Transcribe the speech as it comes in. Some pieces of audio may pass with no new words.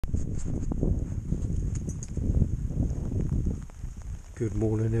Good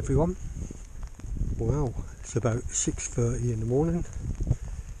morning everyone. Well, it's about 6:30 in the morning,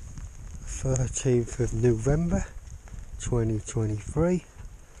 13th of November 2023.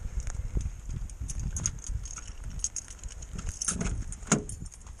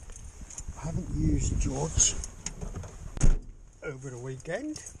 I haven't used George over the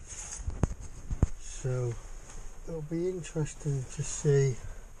weekend, so it'll be interesting to see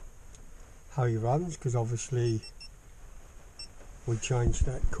how he runs, because obviously we changed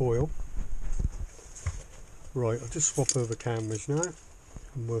that coil. Right, I'll just swap over cameras now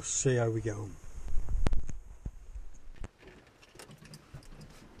and we'll see how we get on.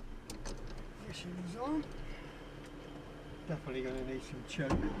 Issues on. Definitely going to need some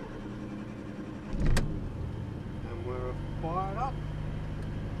choke. And we're fired up.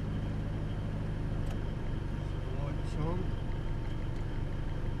 Lights on.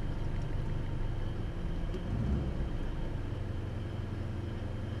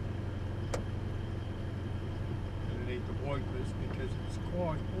 The wipers because it's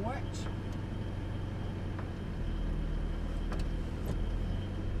quite wet.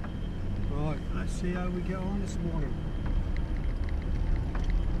 Right, let's see how we get on this morning.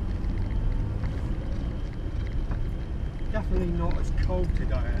 Definitely not as cold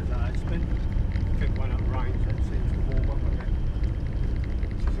today as it has been. I think when it rains it seems to warm up a bit,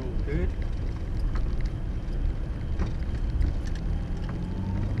 which is all good.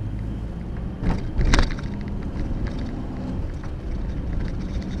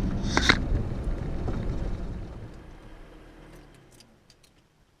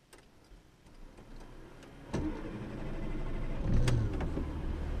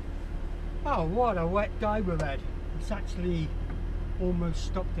 Oh, what a wet day we've had. It's actually almost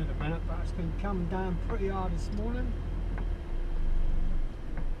stopped at a minute, but it's been coming down pretty hard this morning.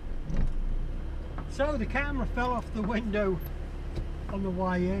 So the camera fell off the window on the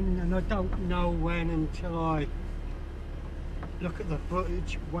way in, and I don't know when until I look at the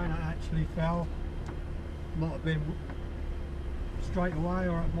footage when it actually fell. Might have been straight away,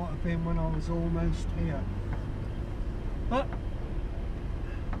 or it might have been when I was almost here. But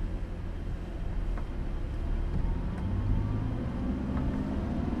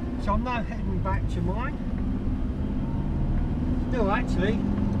so I'm now heading back to mine. No, actually,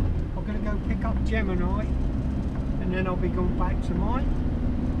 I'm going to go pick up Gemini and then I'll be going back to mine.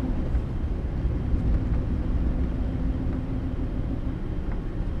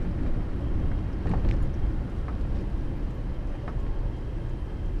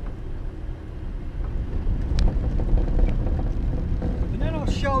 And then I'll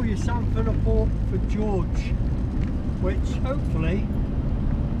show you something I bought for George, which hopefully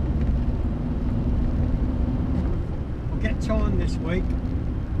get time this week.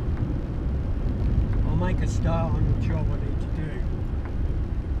 I'll make a start on the job I need to do.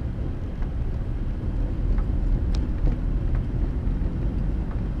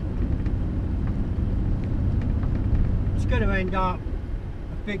 It's going to end up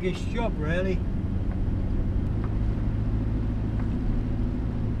a biggish job really.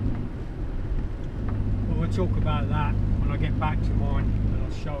 But we'll talk about that when I get back to mine and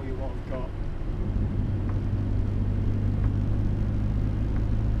I'll show you what I've got.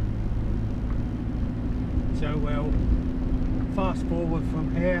 So we'll fast forward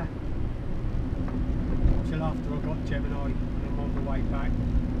from here till after I've got Gemini and I'm on the way back.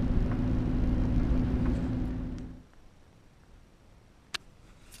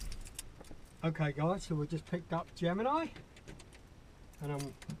 Okay guys, so we just picked up Gemini and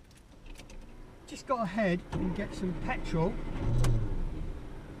I'm just got ahead and get some petrol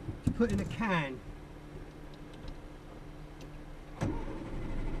to put in a can.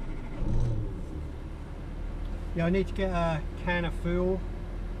 Yeah, I need to get a can of fuel.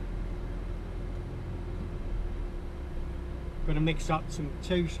 Going to mix up some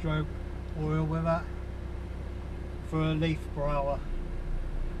 2-stroke oil with it for a leaf blower.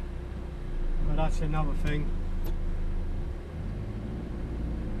 But that's another thing.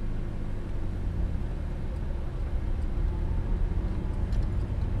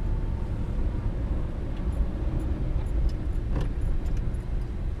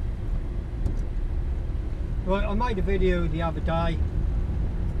 Right, I made a video the other day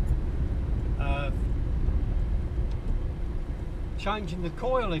of changing the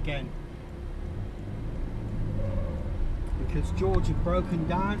coil again because George had broken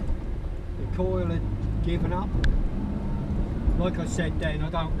down, the coil had given up. Like I said then, I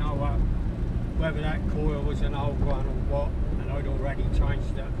don't know whether that coil was an old one or what, and I'd already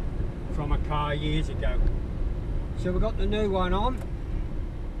changed it from a car years ago. So we got the new one on.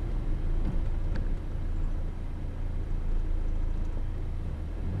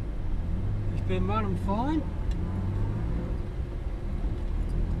 been running fine.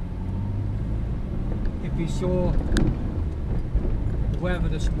 If you saw the weather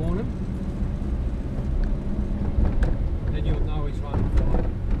this morning, then you'll know he's running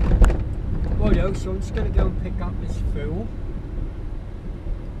fine. Righto, so I'm just going to go and pick up this fuel.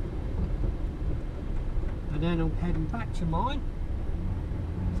 And then I'm heading back to mine.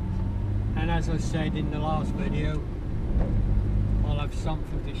 And as I said in the last video, I'll have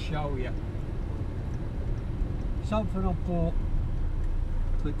something to show you. Something I bought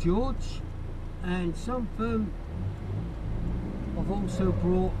for George, and something I've also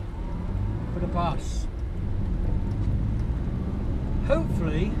brought for the bus.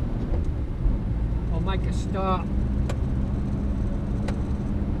 Hopefully I'll make a start.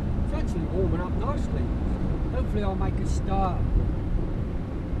 It's actually warming up nicely. Hopefully I'll make a start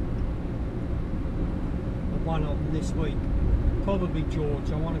on one of them this week. Probably George.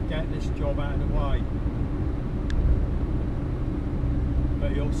 I want to get this job out of the way.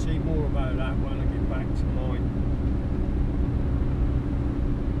 But you'll see more about that when I get back to mine.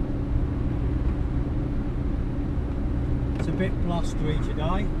 It's a bit blustery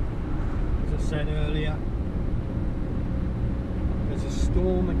today, as I said earlier. There's a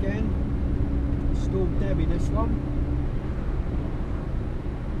storm again. Storm Debbie, this one.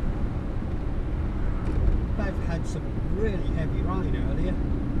 They've had some really heavy rain earlier,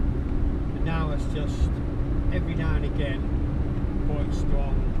 and now it's just every now and again quite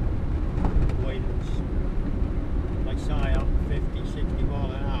strong winds. They say up 50, 60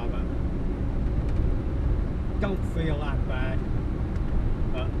 mile an hour, but don't feel that bad.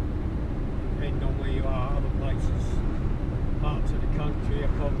 But depending on where you are, other places, parts of the country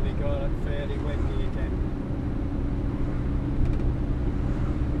have probably got it fairly windy again.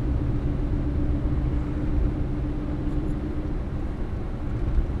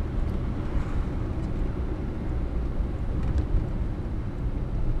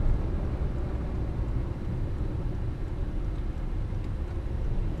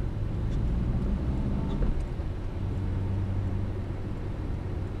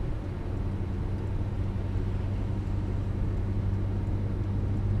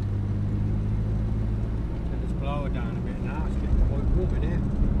 Down a bit now, it's getting quite warm in here.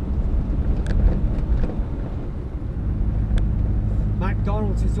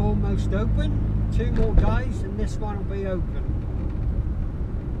 McDonald's is almost open, 2 more days and this one will be open,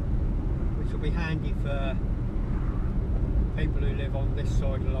 which will be handy for people who live on this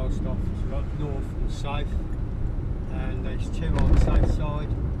side of Lowestoft. We've got north and south, and there's 2 on the south side,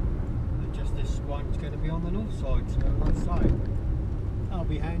 and just this one's going to be on the north side, so like I say, that'll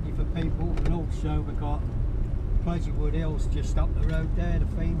be handy for people. And also we've got Pleasurewood Hills just up the road there, the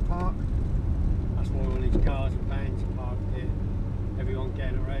theme park. That's why all these cars and vans are parked here. Everyone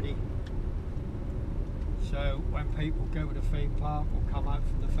getting ready. So when people go to the theme park or come out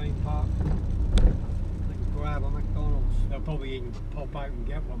from the theme park, they can grab a McDonald's. They'll probably even pop out and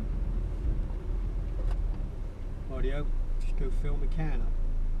get one. Rightio, just go fill my can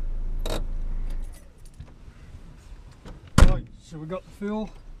up. Right, so we've got the fuel.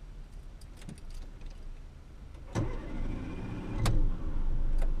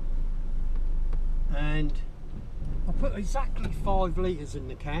 And I put exactly 5 litres in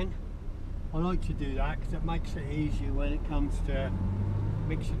the can. I like to do that because it makes it easier when it comes to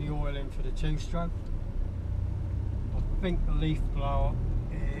mixing the oil in for the 2-stroke. I think the leaf blower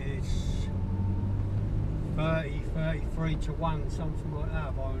is 33 to 1, something like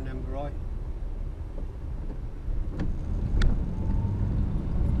that if I remember right.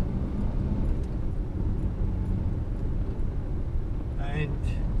 And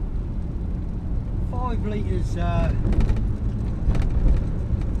 5 litres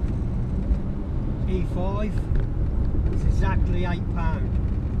E5 is exactly £8.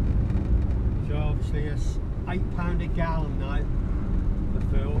 So obviously it's £8 a gallon now for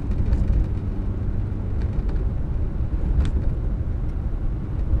fuel.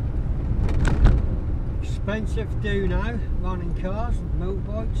 Expensive to do now, running cars and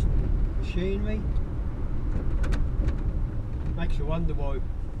motorbikes and machinery. Makes you wonder why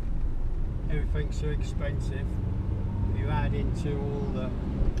everything's so expensive. You add into all the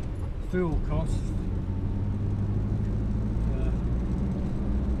fuel costs,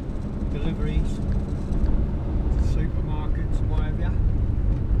 deliveries to supermarkets and what have you.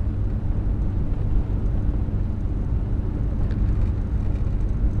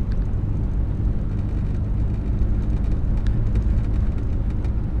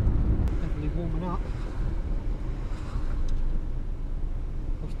 Definitely warming up.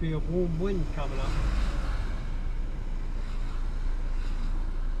 Must be a warm wind coming up.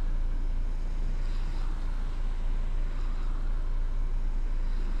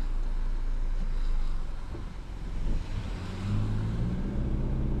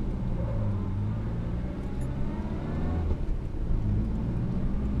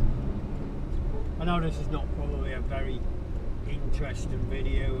 know this is not probably a very interesting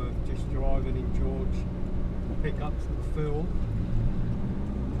video of just driving in George to pick up some fuel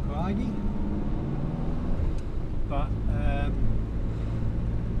for Craigie, but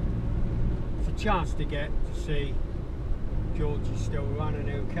it's a chance to get to see George is still running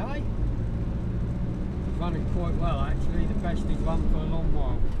okay. He's running quite well actually, the best he's run for a long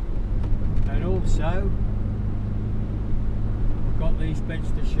while. And also, I've got these bits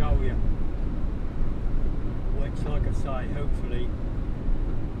to show you, which, like I say, hopefully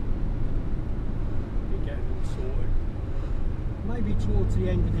be getting them sorted. Maybe towards the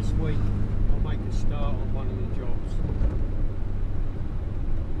end of this week I'll make a start on one of the jobs.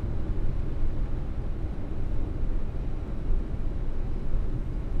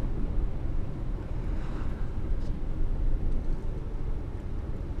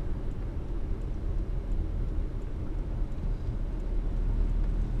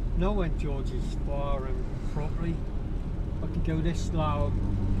 Know when George is firing properly, I can go this slow,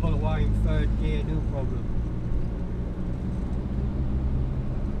 pull away in third gear, no problem.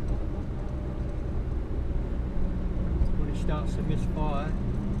 When he starts to misfire,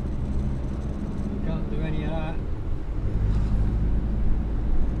 you can't do any of that.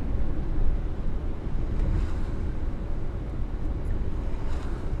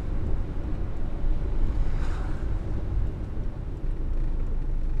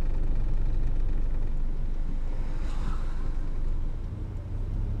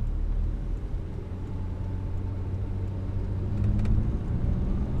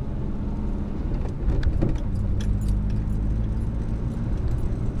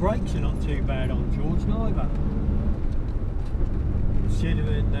 Brakes are not too bad on George neither,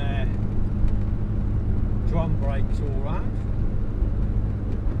 considering drum brakes all round.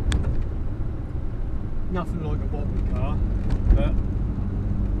 Nothing like a Bobby car, but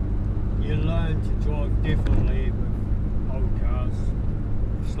you learn to drive differently with old cars.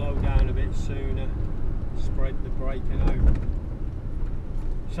 Slow down a bit sooner, spread the braking out.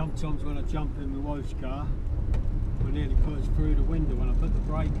 Sometimes when I jump in my wife's car, I nearly put us through the window when I put the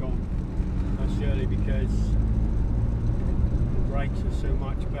brake on. That's surely because the brakes are so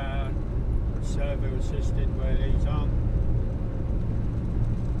much better, servo assisted where these aren't.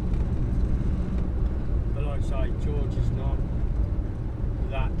 But like I say, George is not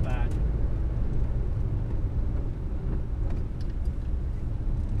that bad.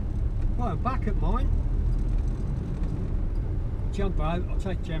 Right, I'm back at mine. Jump out, I'll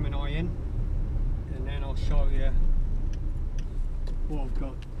take Gemini in, and then I'll show you what I've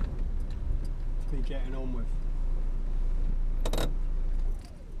got to be getting on with.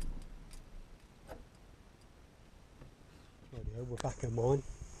 Rightio, we're back at mine.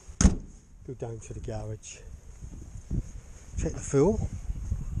 Go down to the garage, check the fuel,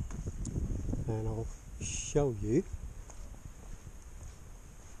 and I'll show you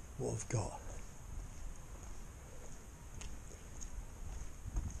what I've got.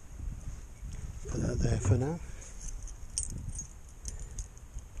 Put that there for now.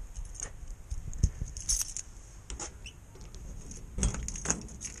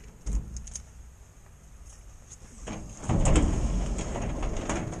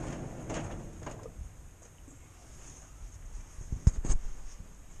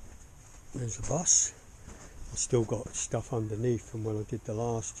 There's the bus. I've still got stuff underneath from when I did the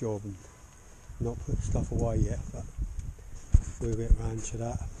last job and not put stuff away yet, but we'll get round to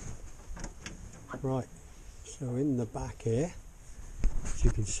that. Right, so in the back here, as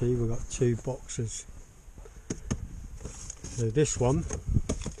you can see, we've got two boxes. So this one,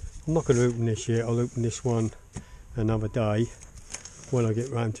 I'm not going to open this yet, I'll open this one another day when I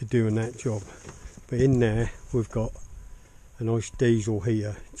get round to doing that job. But in there we've got a nice diesel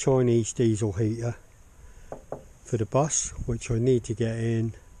heater, Chinese diesel heater for the bus, which I need to get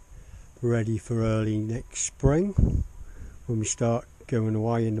in ready for early next spring when we start going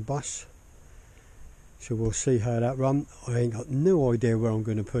away in the bus. So we'll see how that runs. I ain't got no idea where I'm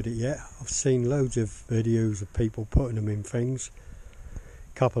going to put it yet. I've seen loads of videos of people putting them in things,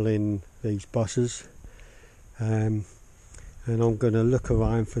 a couple in these buses, and I'm going to look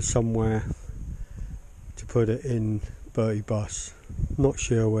around for somewhere to put it in Bertie bus. Not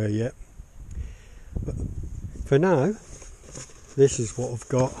sure where yet, but for now this is what I've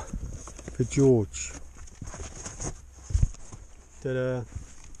got for George. Ta-da!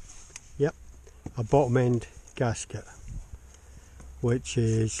 Yep, a bottom end gasket, which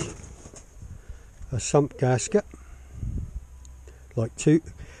is a sump gasket, like two,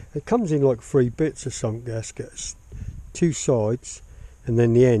 it comes in like 3 bits of sump gaskets, 2 sides and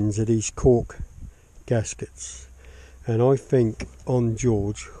then the ends are these cork gaskets. and I think on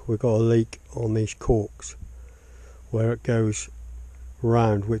George we've got a leak on these corks where it goes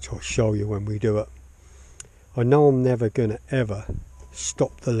round, which I'll show you when we do it. I know I'm never going to ever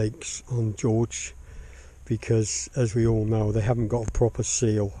stop the leaks on George because, as we all know, they haven't got a proper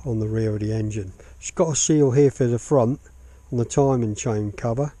seal on the rear of the engine. It's got a seal here for the front on the timing chain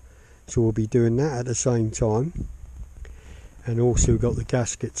cover, so we'll be doing that at the same time. And also got the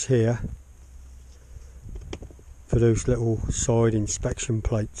gaskets here for those little side inspection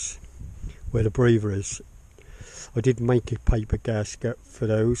plates where the breather is. I did make a paper gasket for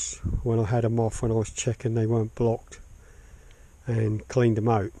those when I had them off, when I was checking they weren't blocked, and cleaned them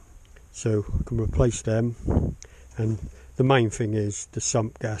out, so I can replace them. And the main thing is the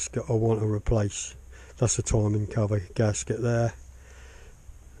sump gasket I want to replace. That's the timing cover gasket there.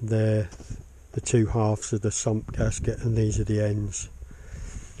 They're the two halves of the sump gasket, and these are the ends.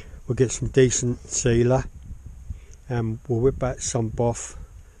 We'll get some decent sealer and we'll whip that sump off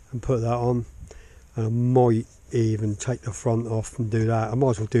and put that on, and I might even take the front off and do that. I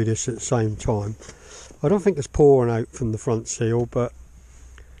might as well do this at the same time. I don't think it's pouring out from the front seal, but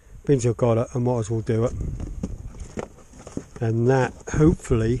since I've got it, I might as well do it. And that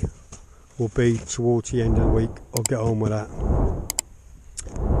hopefully will be towards the end of the week. I'll get on with that.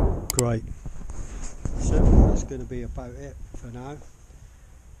 Great. So that's going to be about it for now.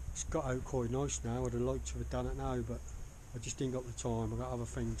 It's got out quite nice now. I'd have liked to have done it now, but I just ain't got the time. I've got other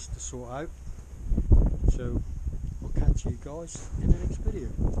things to sort out. So I'll catch you guys in the next video.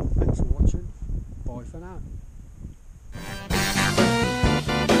 Thanks for watching. Bye for now.